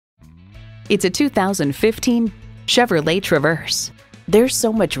It's a 2015 Chevrolet Traverse. There's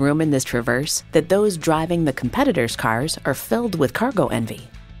so much room in this Traverse that those driving the competitors' cars are filled with cargo envy.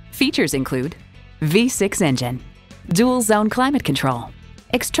 Features include V6 engine, dual zone climate control,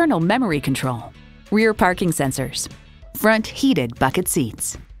 external memory control, rear parking sensors, front heated bucket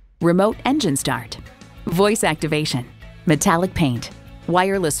seats, remote engine start, voice activation, metallic paint,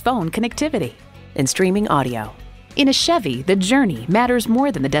 wireless phone connectivity, and streaming audio. In a Chevy, the journey matters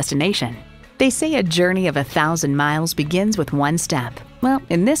more than the destination. They say a journey of 1,000 miles begins with one step. Well,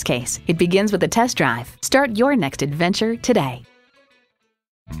 in this case, it begins with a test drive. Start your next adventure today.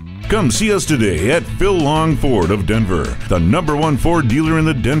 Come see us today at Phil Long Ford of Denver, the #1 Ford dealer in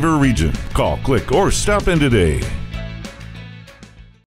the Denver region. Call, click, or stop in today.